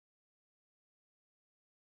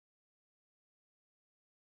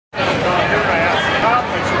Okay,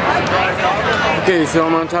 so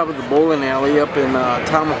I'm on top of the bowling alley up in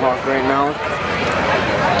Tomahawk right now.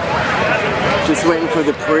 Just waiting for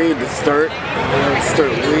the parade to start. It'll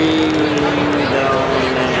start way down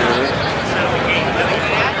there.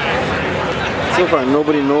 So far,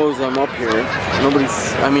 nobody knows I'm up here.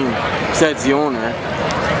 Besides the owner.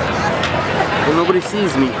 But nobody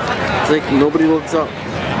sees me. It's like nobody looks up.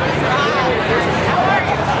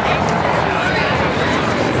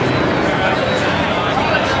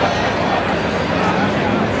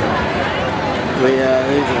 But yeah,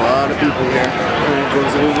 there's a lot of people here. And it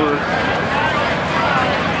goes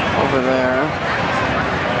over there.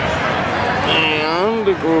 And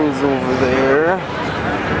it goes over there.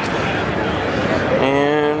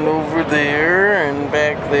 And over there and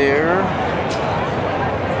back there.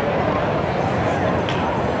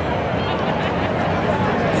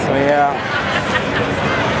 So yeah.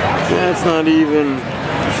 That's not even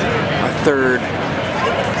a third.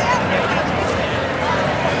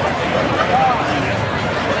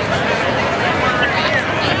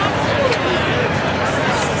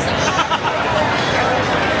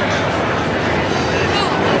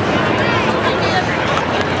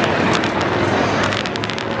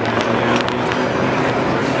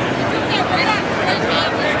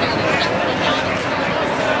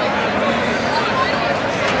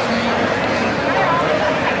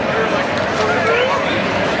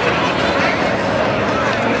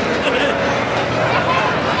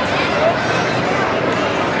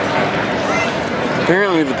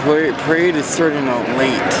 Apparently the parade is starting out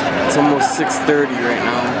late. It's almost 6:30 right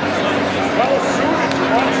now.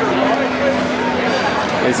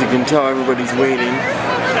 As you can tell, everybody's waiting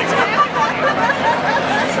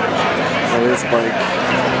for this bike.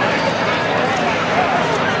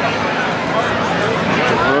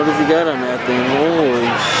 What does he got on that thing? Holy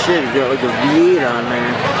shit, he got like a V8 on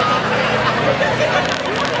there.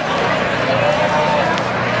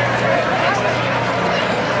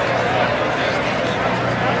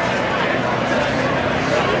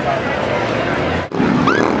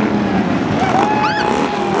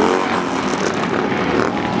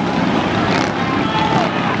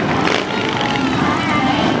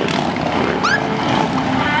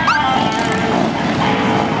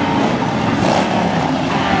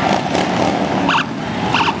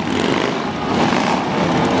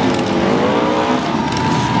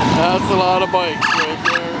 That's a lot of bikes right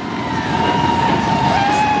there.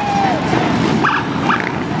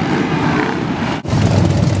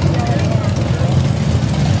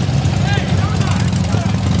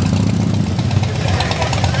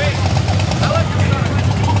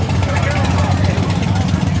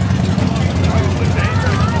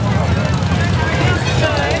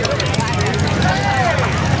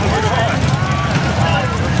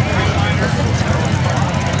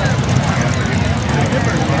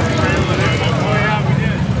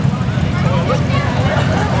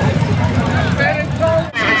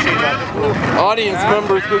 Audience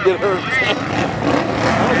members could get hurt.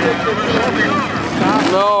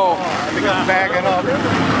 No. They're backing up.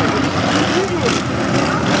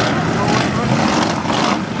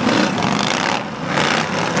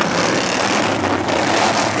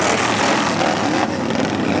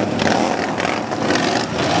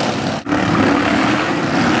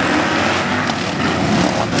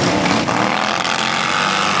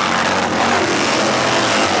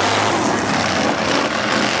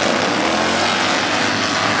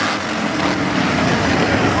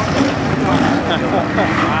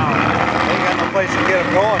 Wow. Ain't got no place to get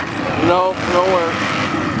them going. No, nowhere.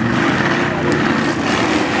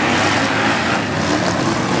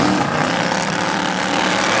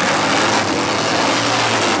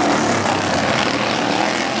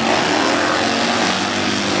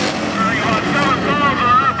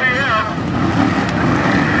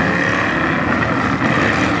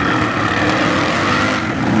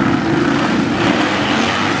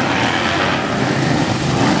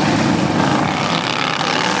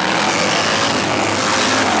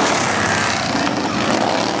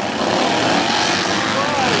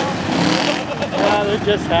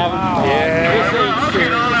 Just having fun. Yeah. This ain't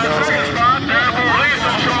serious.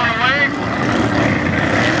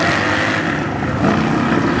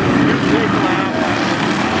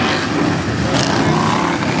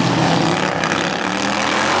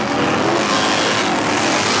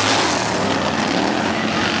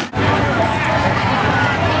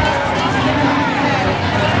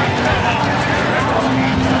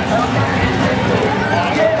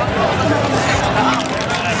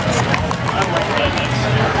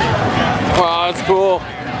 Wow, that's cool. I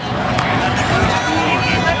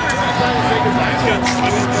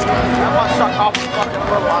want to suck off the fucking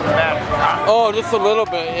rope on Oh, just a little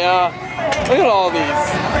bit, yeah. Look at all these.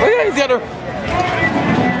 Look at he's got her.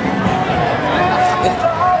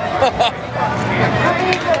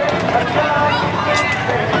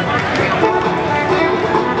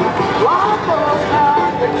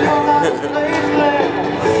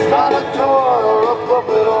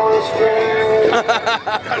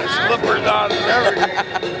 Got his slippers on and everything.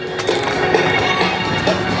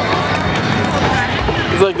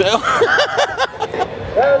 He's like that.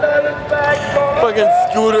 Fucking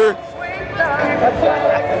scooter. When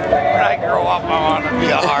I grow up, I want to be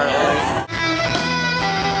a Harley.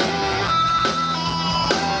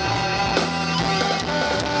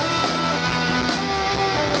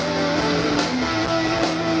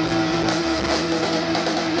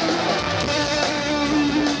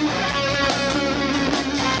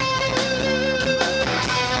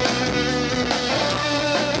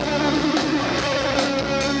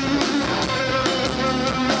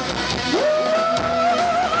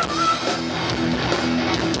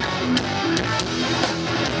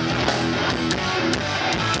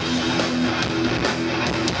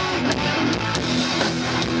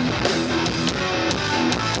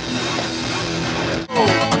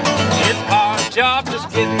 Job just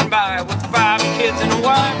getting by.